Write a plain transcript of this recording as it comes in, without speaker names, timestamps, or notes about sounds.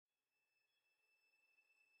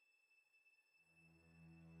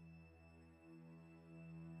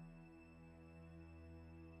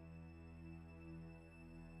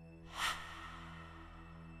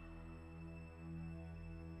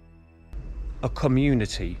a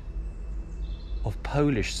community of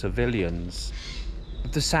Polish civilians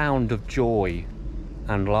with the sound of joy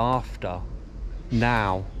and laughter,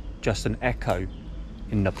 now just an echo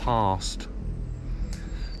in the past.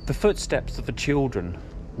 The footsteps of the children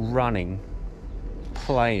running,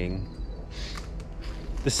 playing,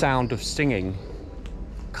 the sound of singing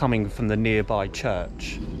coming from the nearby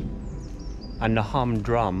church, and the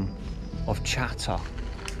humdrum of chatter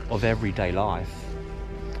of everyday life.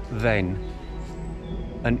 Then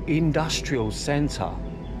an industrial centre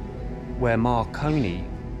where Marconi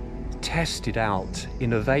tested out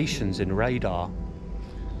innovations in radar,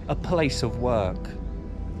 a place of work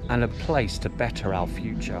and a place to better our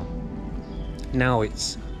future. Now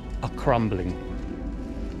it's a crumbling,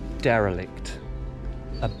 derelict,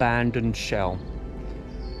 abandoned shell,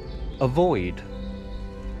 a void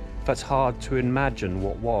that's hard to imagine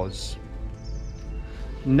what was.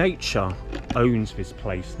 Nature owns this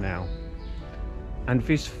place now, and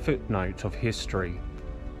this footnote of history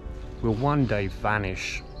will one day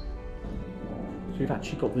vanish. So we've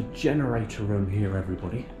actually got the generator room here,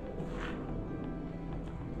 everybody.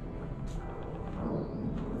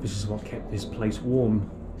 This is what kept this place warm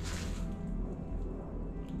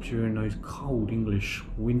during those cold English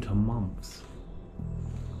winter months.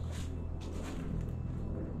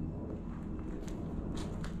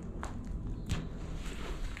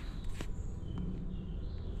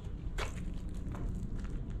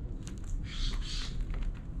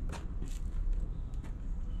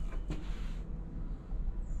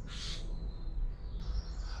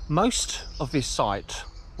 Most of this site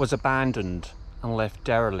was abandoned and left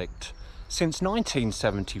derelict since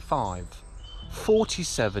 1975,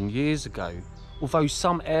 47 years ago, although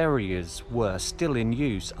some areas were still in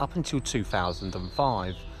use up until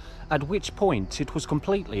 2005, at which point it was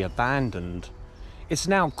completely abandoned. It's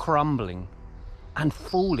now crumbling and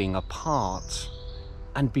falling apart,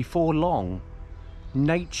 and before long,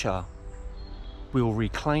 nature will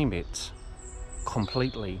reclaim it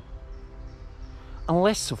completely.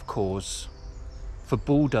 Unless, of course, the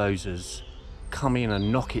bulldozers come in and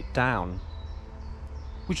knock it down,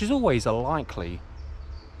 which is always a likely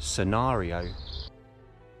scenario.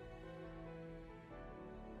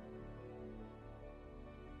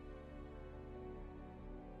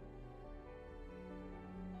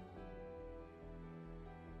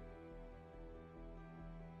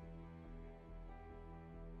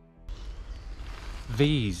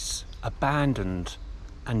 These abandoned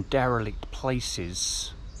and derelict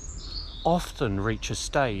places often reach a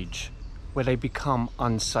stage where they become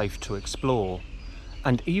unsafe to explore,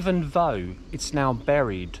 and even though it's now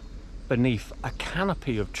buried beneath a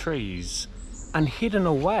canopy of trees and hidden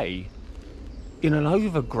away in an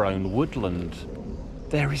overgrown woodland,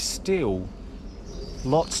 there is still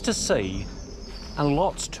lots to see and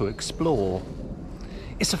lots to explore.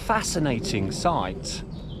 It's a fascinating site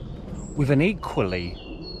with an equally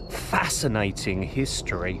fascinating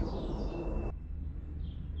history.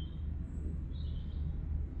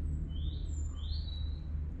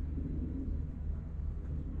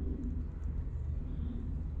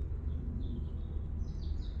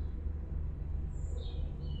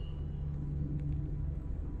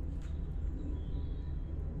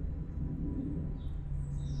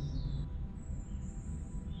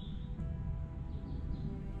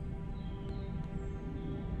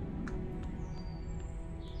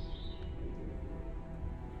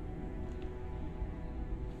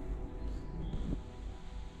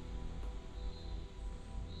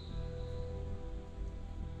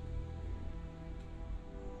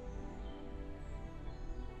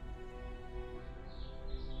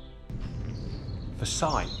 The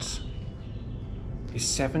site is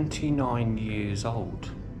 79 years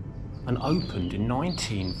old and opened in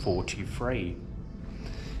 1943.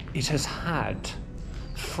 It has had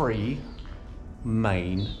 3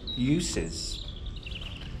 main uses.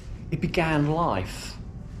 It began life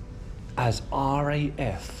as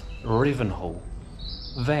RAF Rivenhall,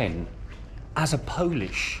 then as a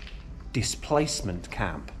Polish displacement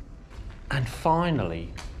camp, and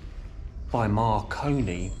finally by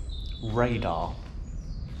Marconi radar.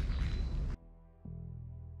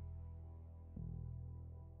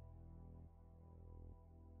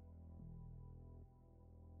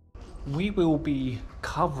 We will be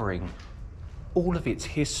covering all of its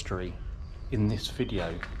history in this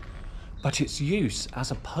video, but its use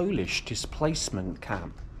as a Polish displacement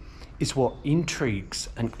camp is what intrigues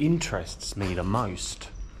and interests me the most.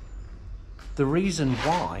 The reason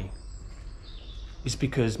why is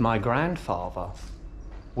because my grandfather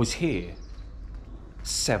was here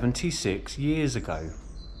 76 years ago.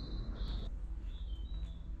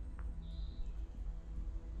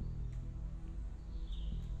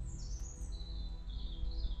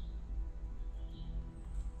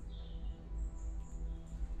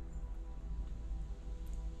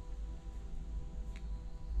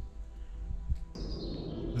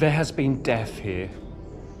 There has been death here,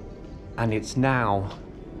 and its now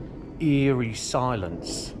eerie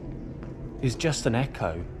silence is just an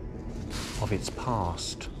echo of its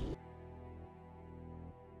past.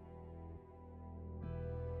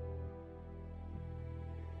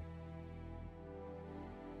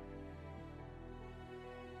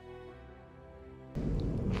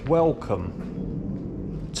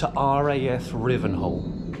 Welcome to RAF Rivenhall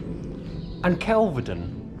and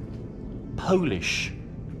Kelvedon, Polish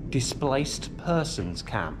Displaced Persons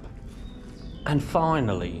Camp, and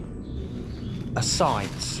finally a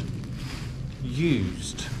site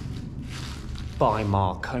used by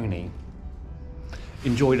Marconi.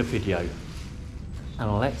 Enjoy the video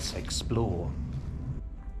and let's explore.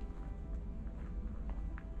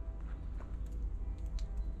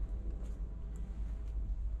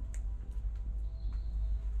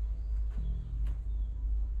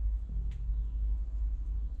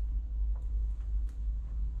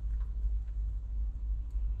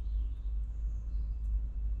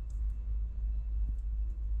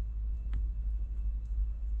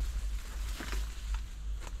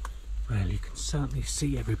 Well, you can certainly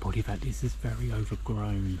see, everybody, that this is very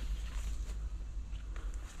overgrown.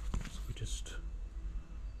 So we're just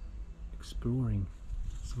exploring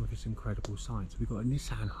some of this incredible sights. We've got a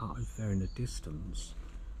Nissan hut over there in the distance,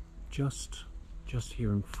 just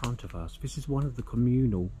here in front of us. This is one of the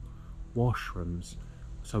communal washrooms.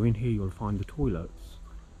 So in here you'll find the toilets,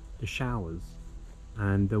 the showers,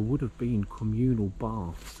 and there would have been communal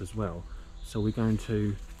baths as well. So we're going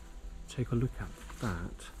to take a look at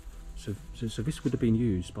that. So this would have been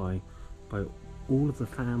used by all of the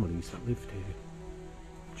families that lived here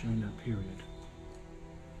during that period.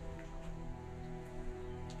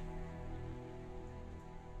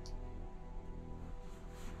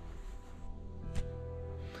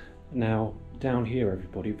 Now down here,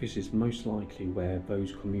 everybody, this is most likely where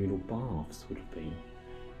those communal baths would have been.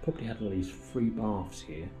 Probably had at least 3 baths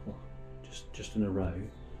here, just in a row,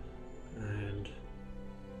 and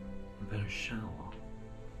then a shower.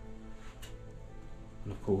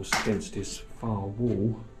 And of course, against this far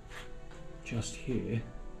wall, just here,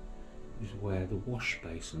 is where the wash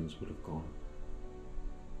basins would have gone.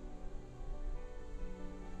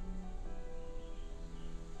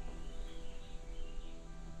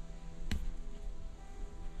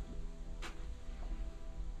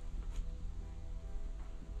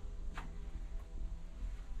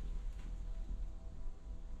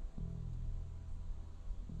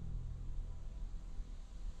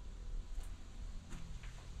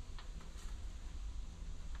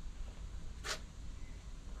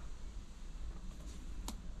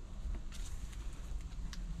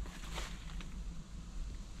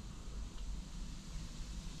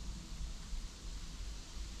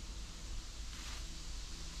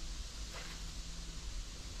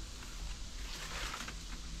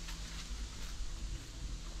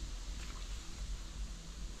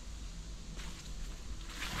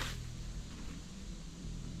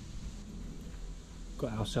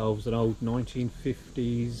 Got ourselves an old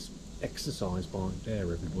 1950s exercise bike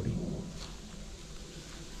there, everybody.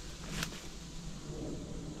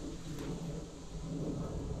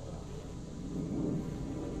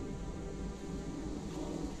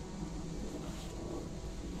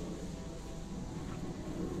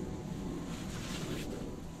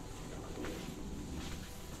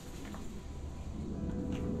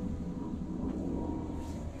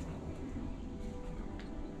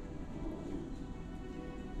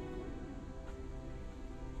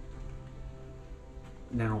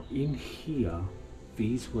 Now in here,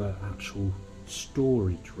 these were actual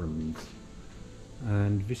storage rooms,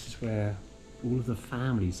 and this is where all of the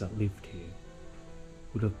families that lived here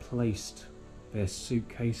would have placed their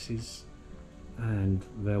suitcases and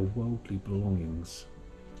their worldly belongings.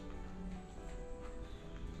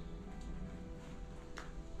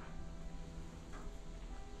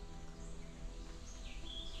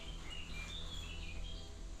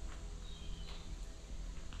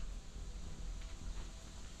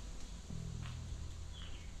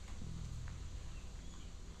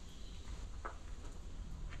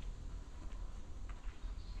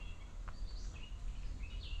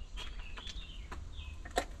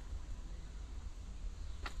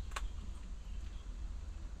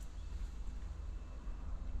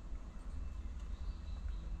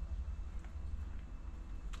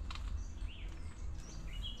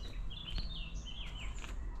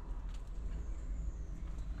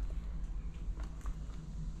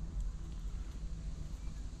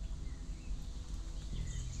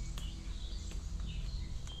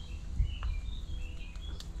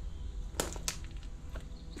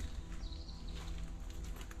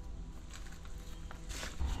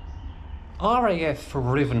 RAF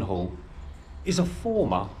Rivenhall is a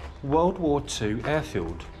former World War II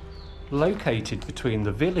airfield located between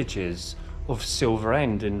the villages of Silver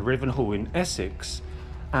End and Rivenhall in Essex,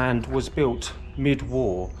 and was built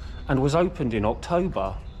mid-war and was opened in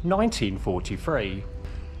October 1943.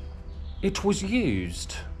 It was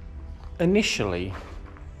used initially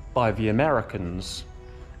by the Americans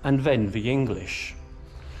and then the English,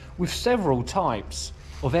 with several types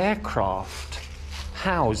of aircraft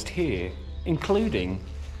housed here, including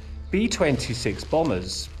B-26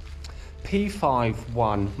 bombers,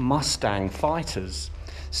 P-51 Mustang fighters,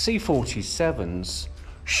 C-47s,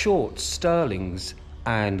 short Sterlings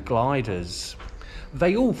and gliders.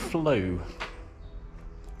 They all flew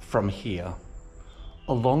from here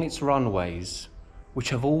along its runways, which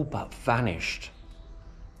have all but vanished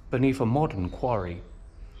beneath a modern quarry,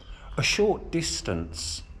 a short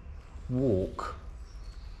distance walk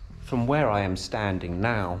from where I am standing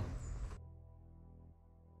now.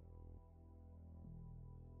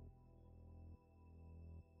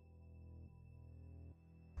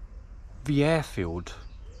 The airfield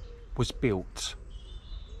was built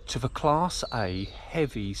to the Class A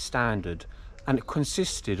heavy standard, and it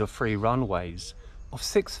consisted of 3 runways of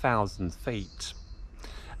 6,000 feet,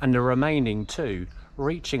 and the remaining 2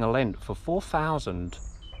 reaching a length of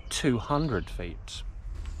 4,200 feet.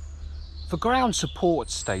 The ground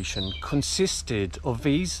support station consisted of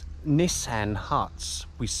these Nissan huts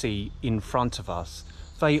we see in front of us.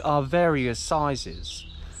 They are various sizes,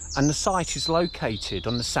 and the site is located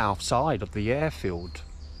on the south side of the airfield.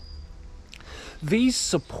 These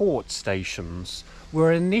support stations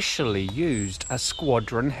were initially used as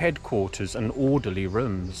squadron headquarters and orderly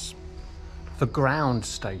rooms. The ground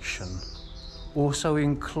station also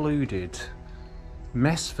included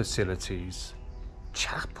mess facilities,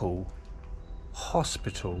 chapel,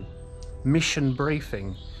 hospital, mission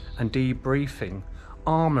briefing and debriefing,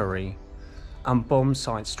 armory and bomb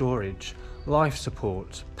site storage, life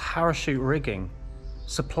support, parachute rigging,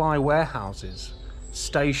 supply warehouses,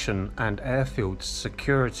 station and airfield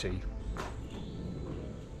security.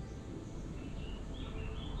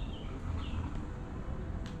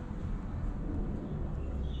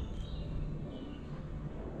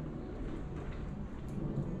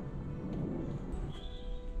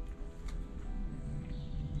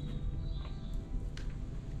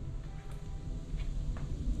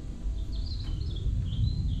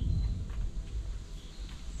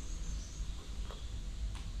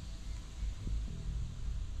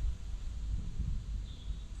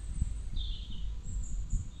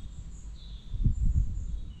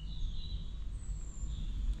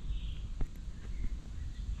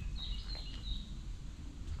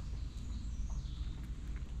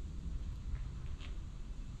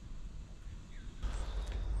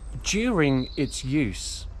 During its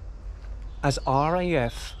use as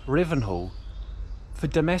RAF Rivenhall, the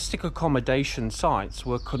domestic accommodation sites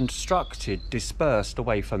were constructed dispersed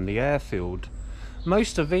away from the airfield,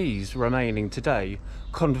 most of these remaining today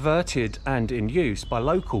converted and in use by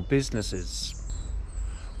local businesses.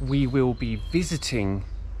 We will be visiting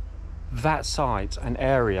that site and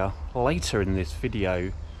area later in this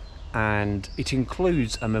video, and it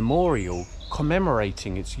includes a memorial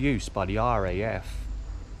commemorating its use by the RAF.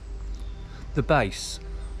 The base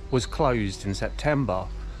was closed in September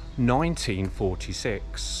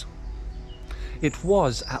 1946. It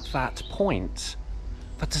was at that point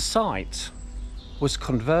that the site was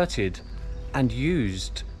converted and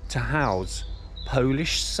used to house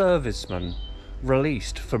Polish servicemen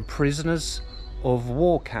released from prisoners of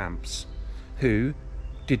war camps who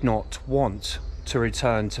did not want to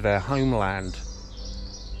return to their homeland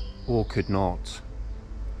or could not.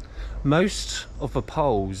 Most of the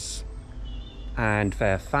Poles and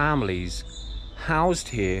their families housed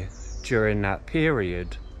here during that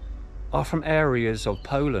period are from areas of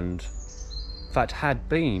Poland that had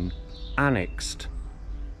been annexed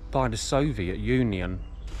by the Soviet Union.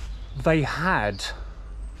 They had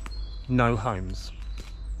no homes.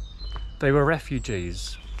 They were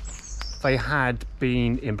refugees. They had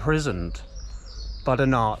been imprisoned by the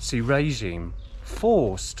Nazi regime,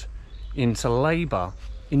 forced into labour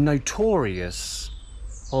in notorious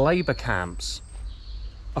labour camps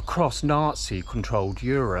across Nazi-controlled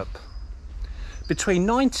Europe. Between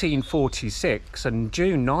 1946 and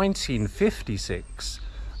June 1956,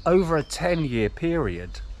 over a 10-year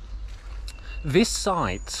period, this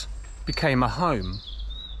site became a home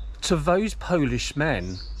to those Polish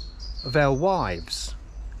men, their wives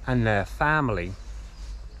and their family.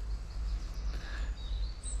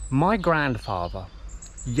 My grandfather,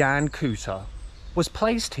 Jan Kuta, was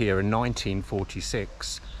placed here in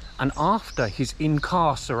 1946, and after his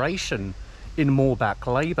incarceration in Moorbach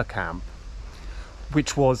Labour Camp,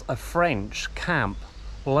 which was a French camp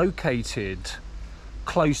located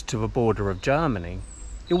close to the border of Germany.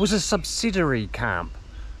 It was a subsidiary camp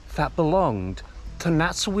that belonged to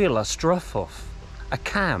Natzwiller Struthof, a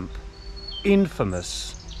camp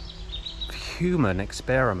infamous for human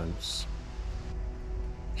experiments.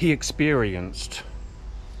 He experienced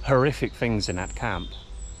horrific things in that camp,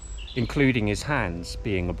 including his hands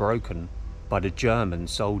being broken by the German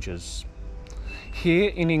soldiers. Here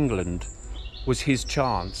in England was his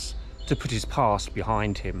chance to put his past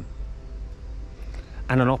behind him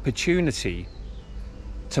and an opportunity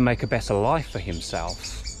to make a better life for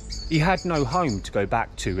himself. He had no home to go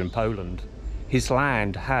back to in Poland. His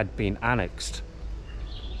land had been annexed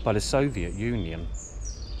by the Soviet Union.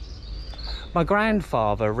 My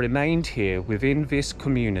grandfather remained here within this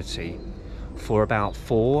community for about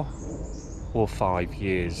 4 or 5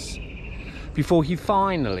 years before he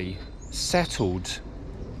finally settled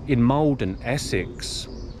in Malden, Essex,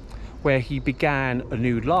 where he began a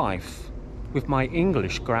new life with my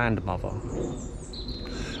English grandmother.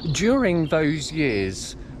 During those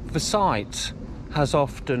years, the site has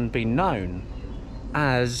often been known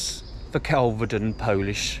as the Kelvedon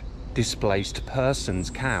Polish Displaced Persons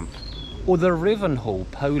Camp, or the Rivenhall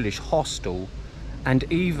Polish Hostel, and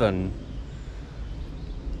even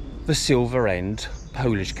the Silver End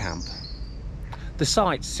Polish Camp. The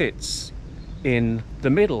site sits in the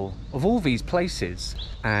middle of all these places,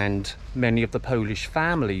 and many of the Polish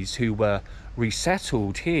families who were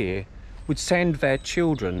resettled here would send their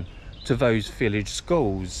children to those village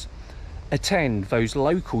schools, attend those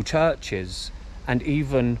local churches, and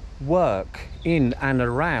even work in and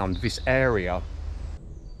around this area.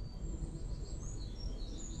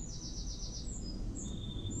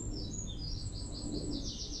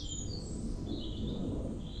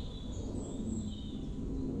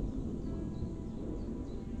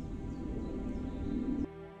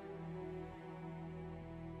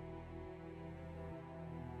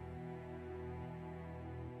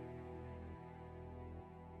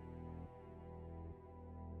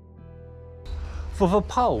 For the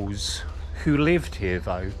Poles who lived here,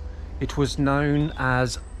 though, it was known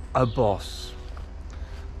as a boss.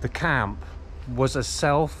 The camp was a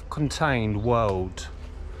self-contained world,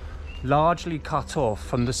 largely cut off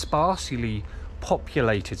from the sparsely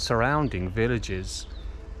populated surrounding villages.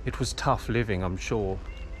 It was tough living, I'm sure.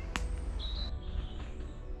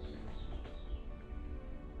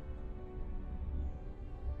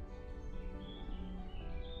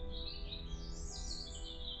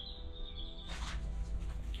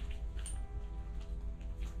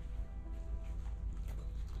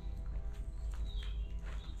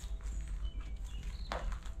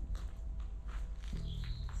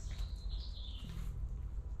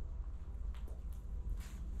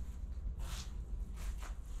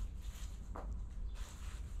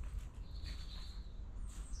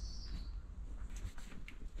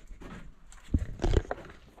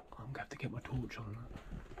 I'm going to have to get my torch on that.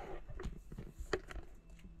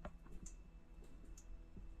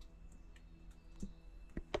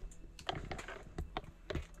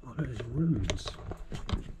 Oh, there's rooms.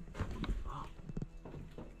 Oh.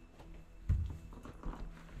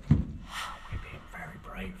 We're being very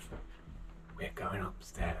brave. We're going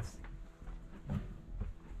upstairs.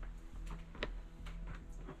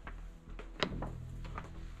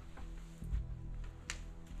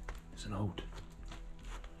 It's an old...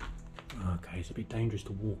 Okay, it's a bit dangerous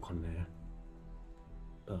to walk on there.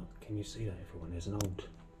 But can you see that, everyone? There's an old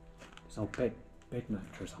bed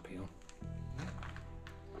mattress up here.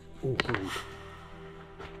 All cold.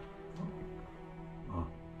 Oh,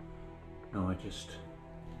 no, I just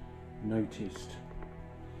noticed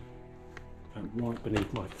right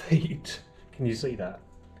beneath my feet. Can you see that,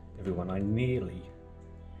 everyone? I nearly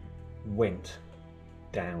went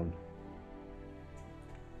down.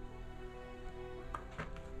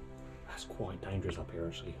 That's quite dangerous up here,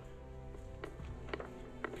 actually,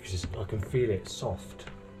 because I can feel it soft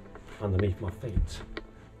underneath my feet.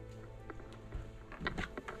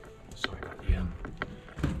 Sorry about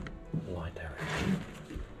the light there.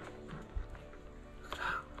 Look at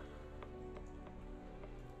that.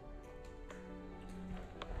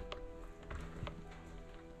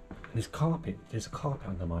 And there's a carpet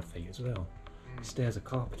under my feet as well. The stairs are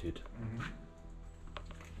carpeted.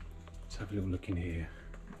 Let's have a little look in here.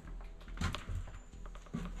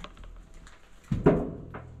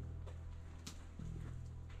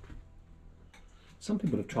 Some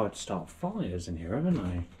people have tried to start fires in here, haven't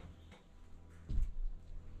they?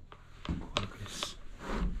 Look at this.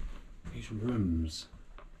 These rooms.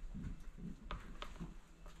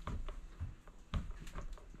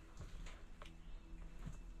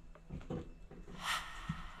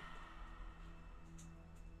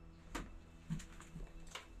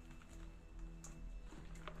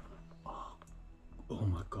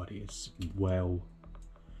 it's well,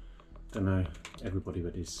 don't know everybody,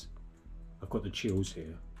 but this, I've got the chills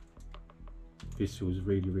here. This feels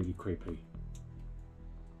really, really creepy.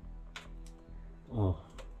 Oh,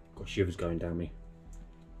 got shivers going down me.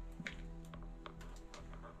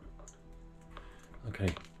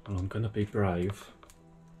 Okay, well, I'm gonna be brave.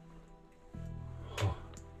 Oh.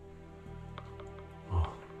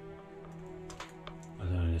 Oh. I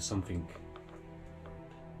don't know, there's something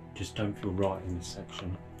just don't feel right in this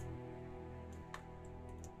section.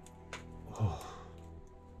 Oh.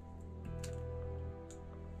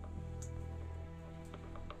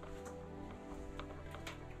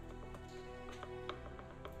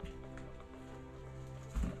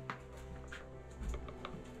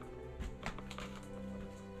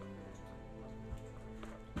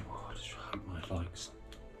 I just hope my legs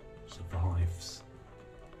survives.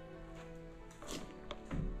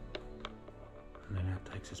 And then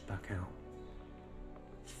that takes us back out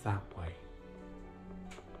that way.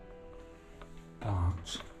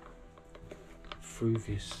 But through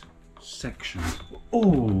this section,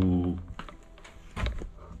 oh,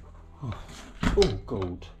 oh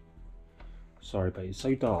God! Sorry, but it's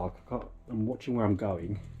so dark. I'm watching where I'm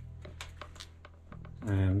going,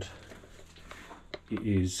 and it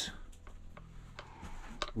is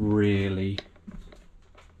really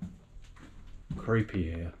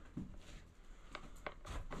creepy here.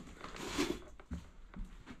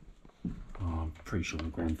 Oh, I'm pretty sure my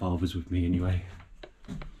grandfather's with me anyway.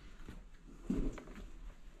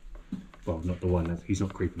 Well, not the one that he's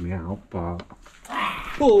not creeping me out, but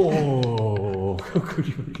oh, how could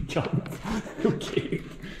you jump? Okay,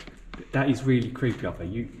 that is really creepy up there.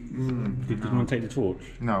 You did you want to take the torch?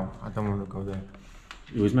 No, I don't want to go there.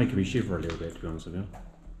 It was making me shiver a little bit, to be honest with you.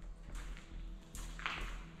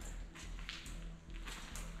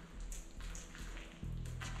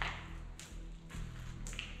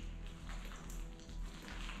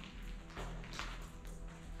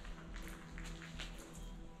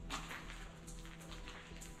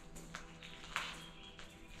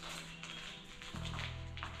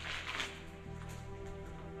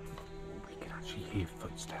 We can actually hear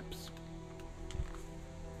footsteps.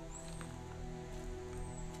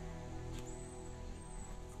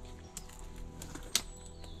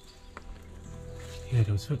 Yeah,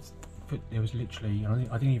 there was literally,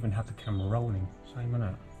 I didn't even have the camera rolling, same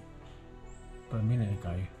minute. But a minute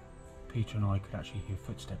ago, Peter and I could actually hear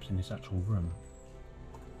footsteps in this actual room.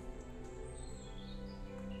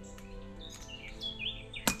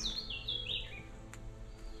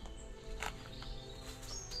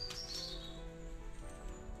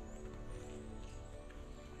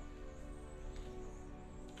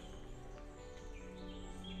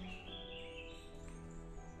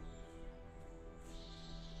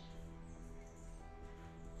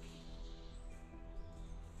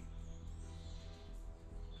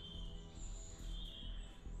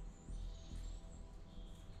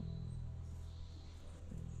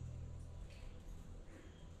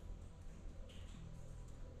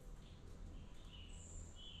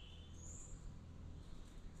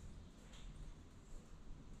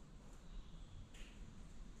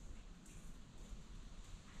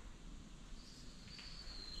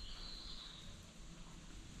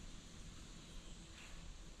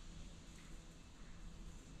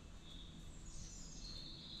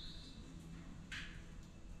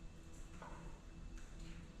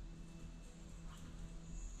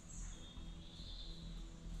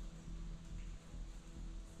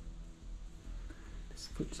 There's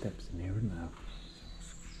footsteps in here, isn't there?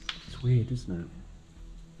 It's weird, isn't it?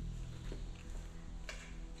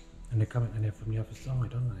 And they're coming in there from the other side,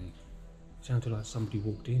 aren't they? It sounded like somebody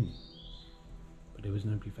walked in, but there was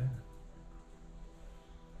nobody there.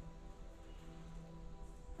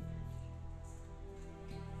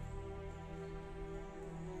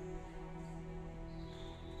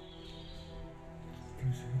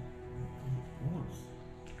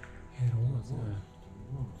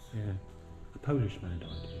 Yeah, a Polish man died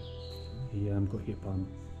here. He got hit by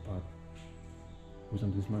was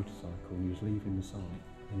under his motorcycle and he was leaving the site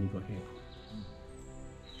and he got hit.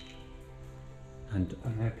 And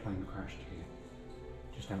an airplane crashed here,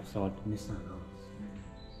 just outside Nissan House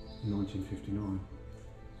in 1959.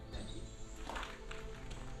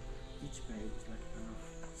 Each bay was like kind of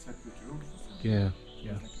separate rooms or something. Yeah,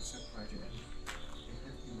 yeah. Like a separated end. They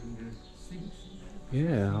had even sinks in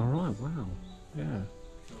there. Yeah, alright, wow. Yeah.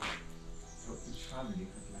 So each family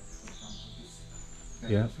had, like, for example, this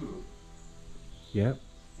bed Yeah. too. Yeah.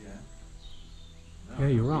 Yeah. Yeah,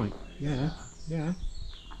 you're right. Yeah. Yeah.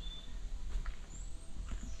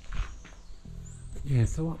 Yeah,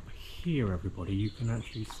 so up here everybody you can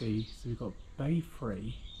actually see, so we've got Bay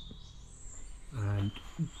 3 And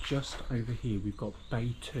just over here we've got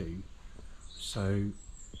Bay 2. So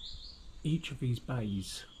each of these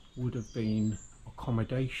bays would have been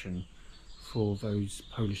accommodation for those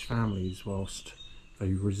Polish families whilst they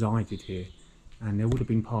resided here, and there would have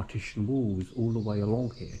been partition walls all the way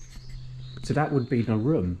along here. So that would be a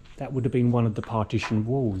room, that would have been one of the partition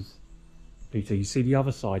walls. Peter, you see the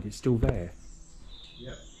other side, it's still there.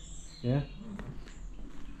 Yep. Yeah?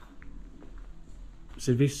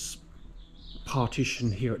 So this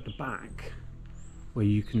partition here at the back, where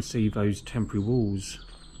you can see those temporary walls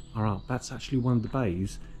are up, that's actually one of the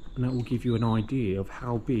bays, and that will give you an idea of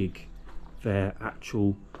how big their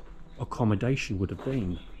actual accommodation would have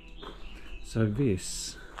been. So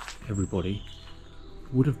this, everybody,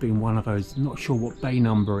 would have been one of those, not sure what bay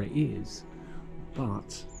number it is,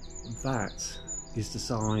 but that is the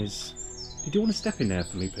size. Did you want to step in there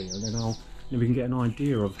for me, Peter? And then we can get an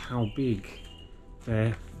idea of how big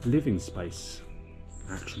their living space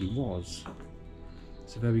actually was.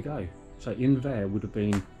 So there we go. So in there would have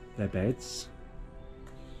been their beds,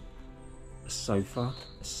 a sofa,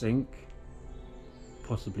 a sink,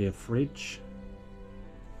 possibly a fridge,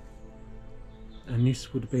 and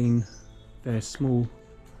this would have been their small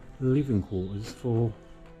living quarters for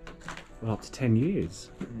well, up to 10 years.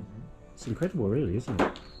 It's incredible, really, isn't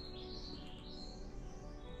it?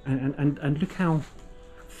 And look how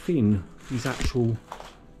thin these actual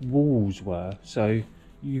walls were, so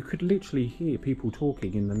you could literally hear people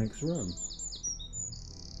talking in the next room.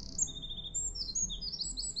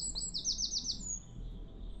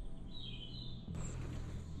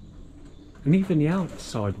 And even the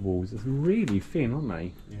outside walls are really thin, aren't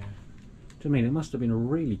they? Yeah. Do you mean it must have been a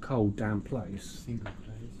really cold, damp place? Single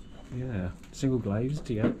place. Yeah, single glazed,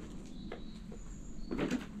 yeah.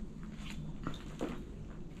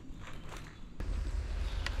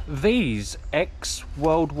 These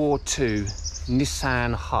ex-World War II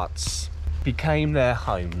Nissan huts became their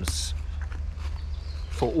homes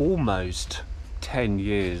for almost 10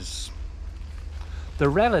 years. The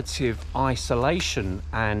relative isolation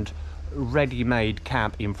and ready-made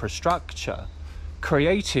camp infrastructure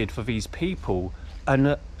created for these people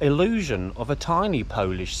an illusion of a tiny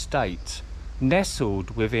Polish state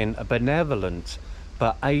nestled within a benevolent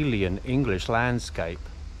but alien English landscape.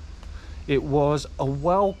 It was a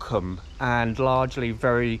welcome and largely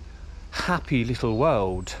very happy little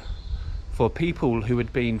world for people who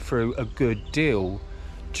had been through a good deal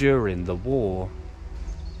during the war.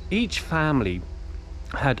 Each family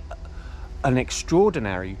had an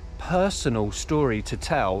extraordinary personal story to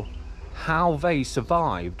tell, how they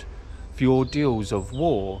survived the ordeals of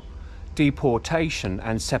war, deportation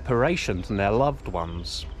and separation from their loved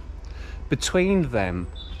ones. Between them,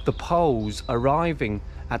 the Poles arriving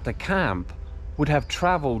at the camp would have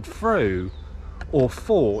travelled through or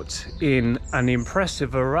fought in an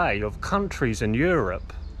impressive array of countries in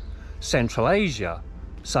Europe, Central Asia,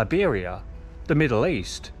 Siberia, the Middle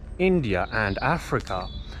East, India and Africa.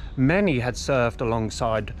 Many had served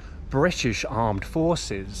alongside British armed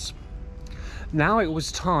forces. Now it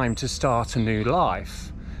was time to start a new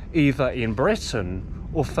life, either in Britain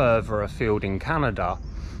or further afield in Canada,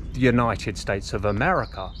 the United States of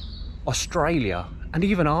America, Australia and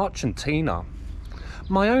even Argentina.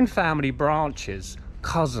 My own family branches,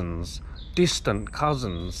 cousins, distant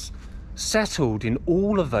cousins, settled in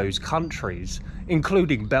all of those countries,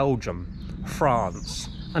 including Belgium, France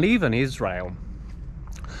and even Israel.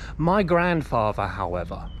 My grandfather,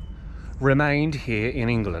 however, remained here in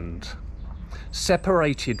England,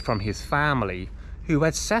 separated from his family who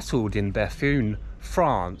had settled in Bethune,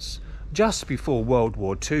 France, just before World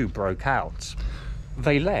War II broke out.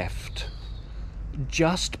 They left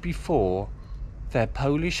just before their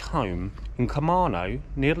Polish home in Komano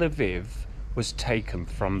near Lviv was taken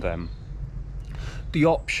from them. The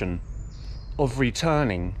option of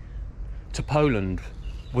returning to Poland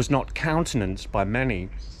was not countenanced by many,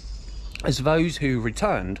 as those who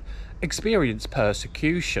returned experienced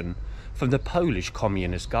persecution from the Polish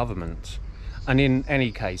communist government. And in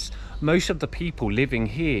any case, most of the people living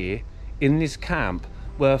here in this camp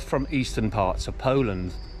were from eastern parts of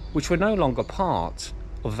Poland, which were no longer part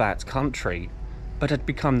of that country, but had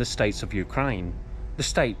become the states of Ukraine, the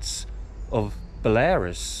states of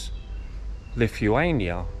Belarus,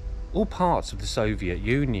 Lithuania, all parts of the Soviet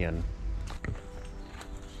Union.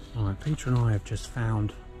 Right, Peter and I have just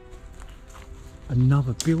found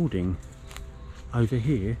another building over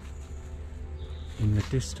here in the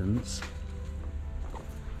distance.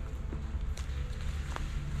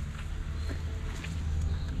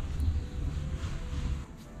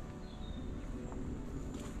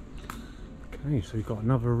 Okay, so we've got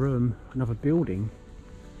another room, another building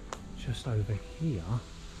just over here.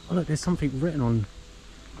 Oh look, there's something written on.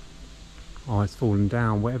 Oh, it's fallen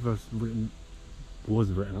down. Whatever's written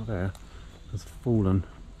was written up there has fallen.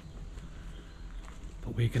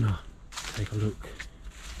 But we're gonna take a look.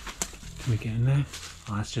 Can we get in there?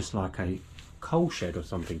 Oh, that's just like a coal shed or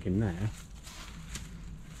something in there.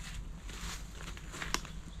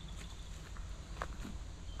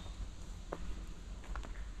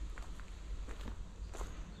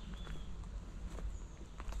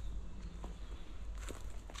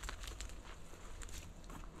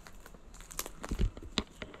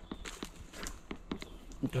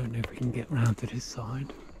 I don't know if we can get round to this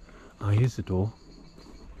side. Oh, here's the door.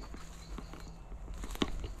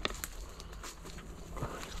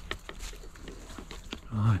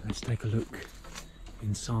 Right, let's take a look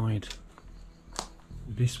inside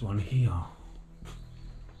this one here.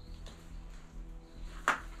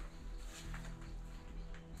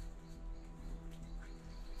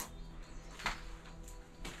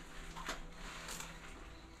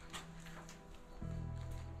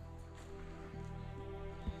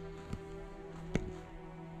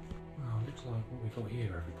 Looks like what we've got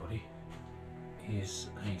here, everybody, is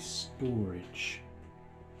a storage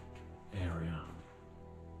area.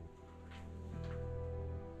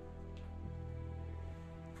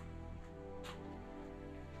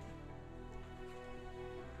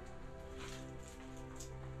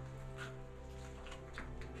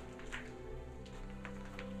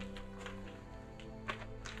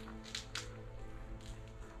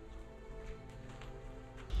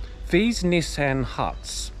 These Nissan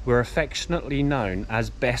huts were affectionately known as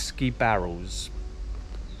Besky barrels.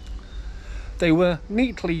 They were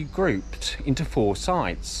neatly grouped into 4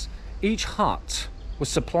 sites. Each hut was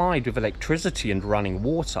supplied with electricity and running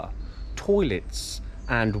water. Toilets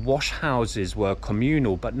and wash houses were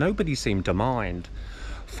communal, but nobody seemed to mind,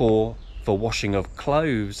 for the washing of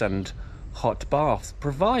clothes and hot baths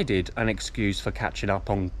provided an excuse for catching up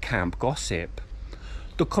on camp gossip.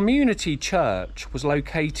 The community church was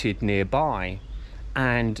located nearby,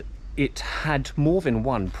 and it had more than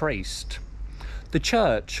one priest. The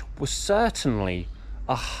church was certainly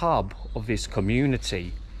a hub of this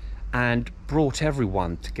community and brought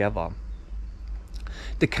everyone together.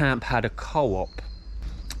 The camp had a co-op,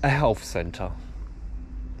 a health centre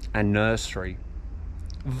and nursery.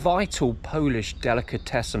 Vital Polish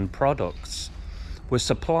delicatessen products were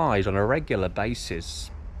supplied on a regular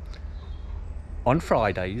basis. On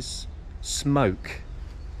Fridays, smoke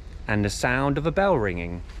and the sound of a bell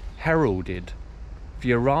ringing heralded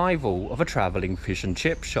the arrival of a travelling fish and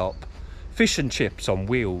chip shop. Fish and chips on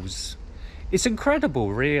wheels. It's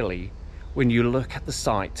incredible, really, when you look at the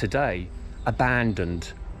site today.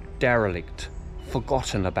 Abandoned, derelict,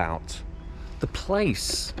 forgotten about. The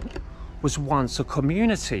place was once a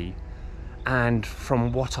community, and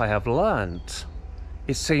from what I have learned,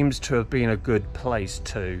 it seems to have been a good place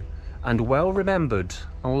too, and well remembered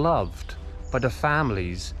and loved by the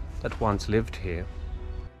families that once lived here.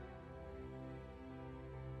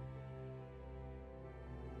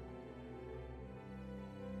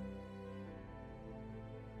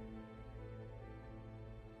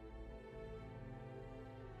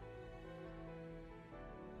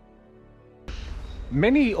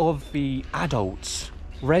 Many of the adults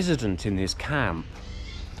resident in this camp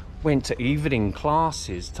went to evening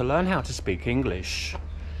classes to learn how to speak English.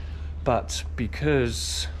 But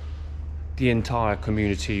because the entire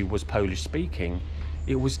community was Polish speaking,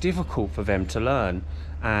 it was difficult for them to learn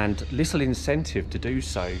and little incentive to do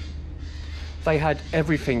so. They had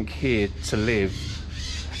everything here to live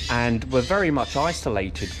and were very much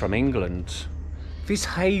isolated from England. This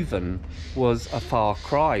haven was a far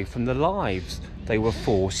cry from the lives they were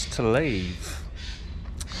forced to leave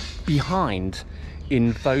behind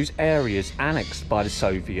in those areas annexed by the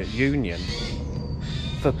Soviet Union.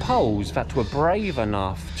 The Poles that were brave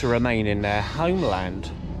enough to remain in their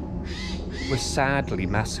homeland were sadly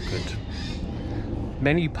massacred.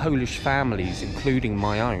 Many Polish families, including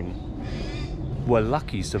my own, were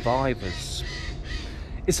lucky survivors.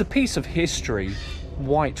 It's a piece of history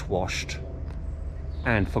whitewashed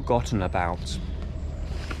and forgotten about.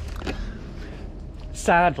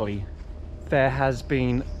 Sadly, there has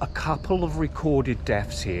been a couple of recorded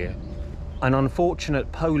deaths here. An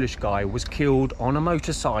unfortunate Polish guy was killed on a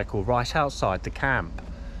motorcycle right outside the camp,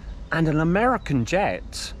 and an American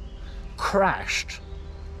jet crashed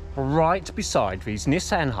right beside these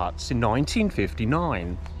Nissan huts in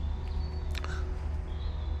 1959.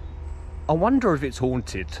 I wonder if it's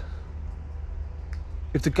haunted,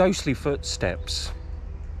 if the ghostly footsteps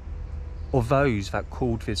of those that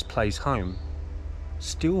called this place home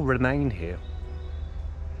still remain here.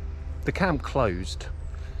 The camp closed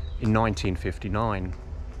in 1959,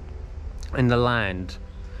 and the land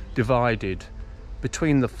divided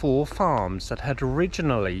between the 4 farms that had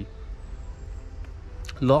originally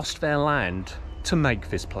lost their land to make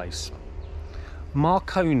this place.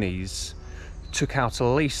 Marconi's took out a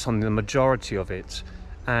lease on the majority of it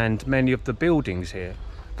and many of the buildings here.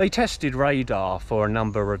 They tested radar for a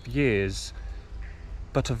number of years,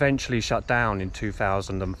 but eventually shut down in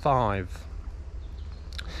 2005.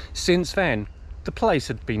 Since then, the place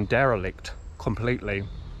had been derelict completely,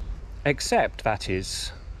 except, that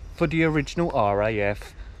is, for the original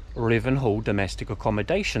RAF Rivenhall domestic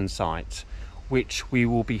accommodation site, which we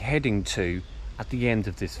will be heading to at the end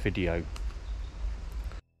of this video.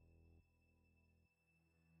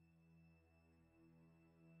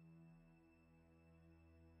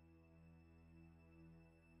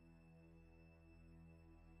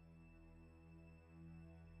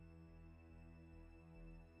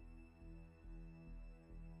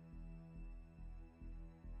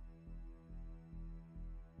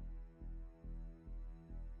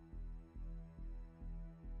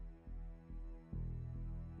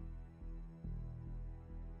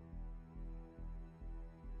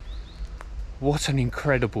 What an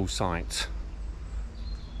incredible sight.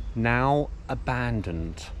 Now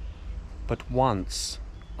abandoned, but once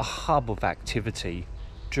a hub of activity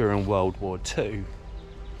during World War II.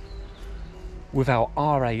 With our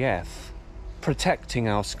RAF protecting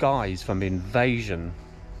our skies from invasion.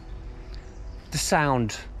 The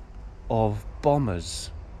sound of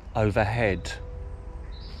bombers overhead.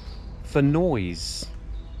 The noise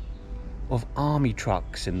of army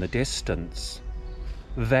trucks in the distance.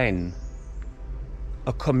 Then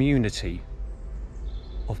a community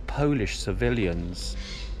of Polish civilians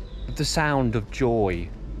with the sound of joy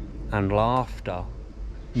and laughter,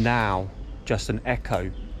 now just an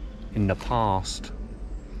echo in the past.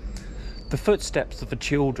 The footsteps of the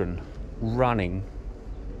children running,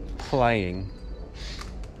 playing,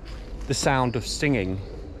 the sound of singing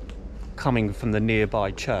coming from the nearby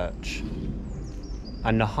church,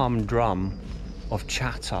 and the humdrum of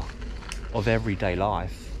chatter of everyday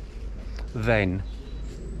life. Then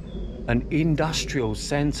an industrial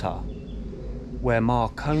centre where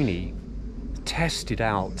Marconi tested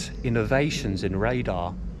out innovations in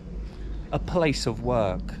radar, a place of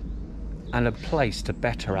work and a place to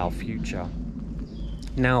better our future.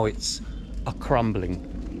 Now it's a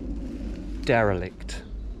crumbling, derelict,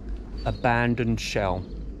 abandoned shell,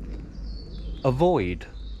 a void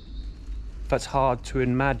that's hard to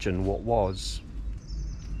imagine what was.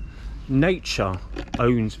 Nature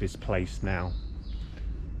owns this place now,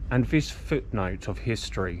 and this footnote of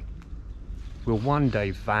history will one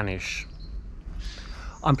day vanish.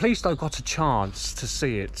 I'm pleased I got a chance to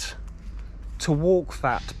see it, to walk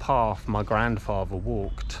that path my grandfather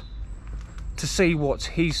walked, to see what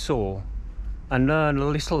he saw and learn a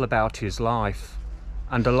little about his life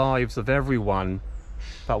and the lives of everyone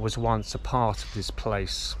that was once a part of this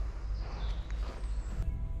place.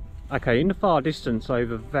 Okay, in the far distance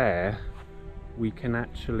over there, we can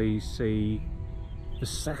actually see the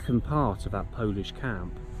second part of that Polish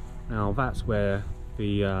camp. Now that's where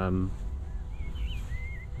their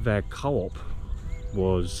co-op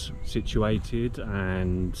was situated,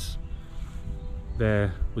 and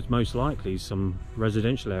there was most likely some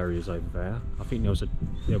residential areas over there. I think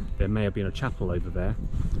there may have been a chapel over there,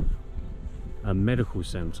 a medical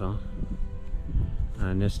centre,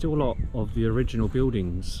 and there's still a lot of the original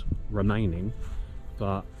buildings remaining,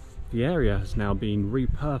 but the area has now been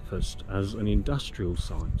repurposed as an industrial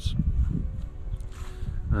site,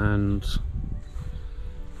 and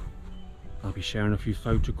I'll be sharing a few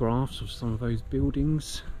photographs of some of those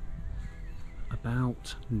buildings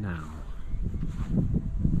about now.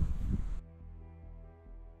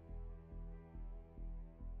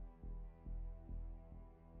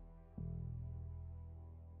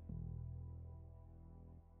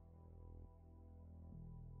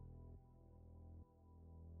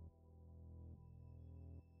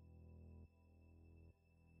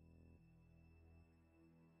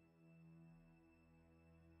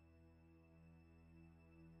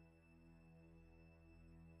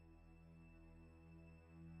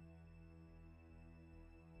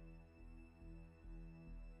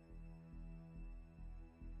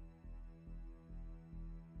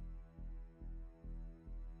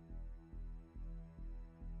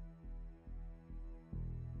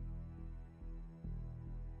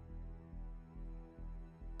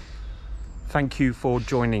 Thank you for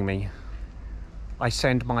joining me. I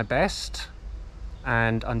send my best,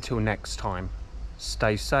 and until next time,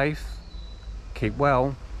 stay safe, keep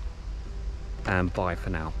well, and bye for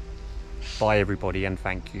now. Bye everybody, and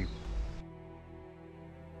thank you.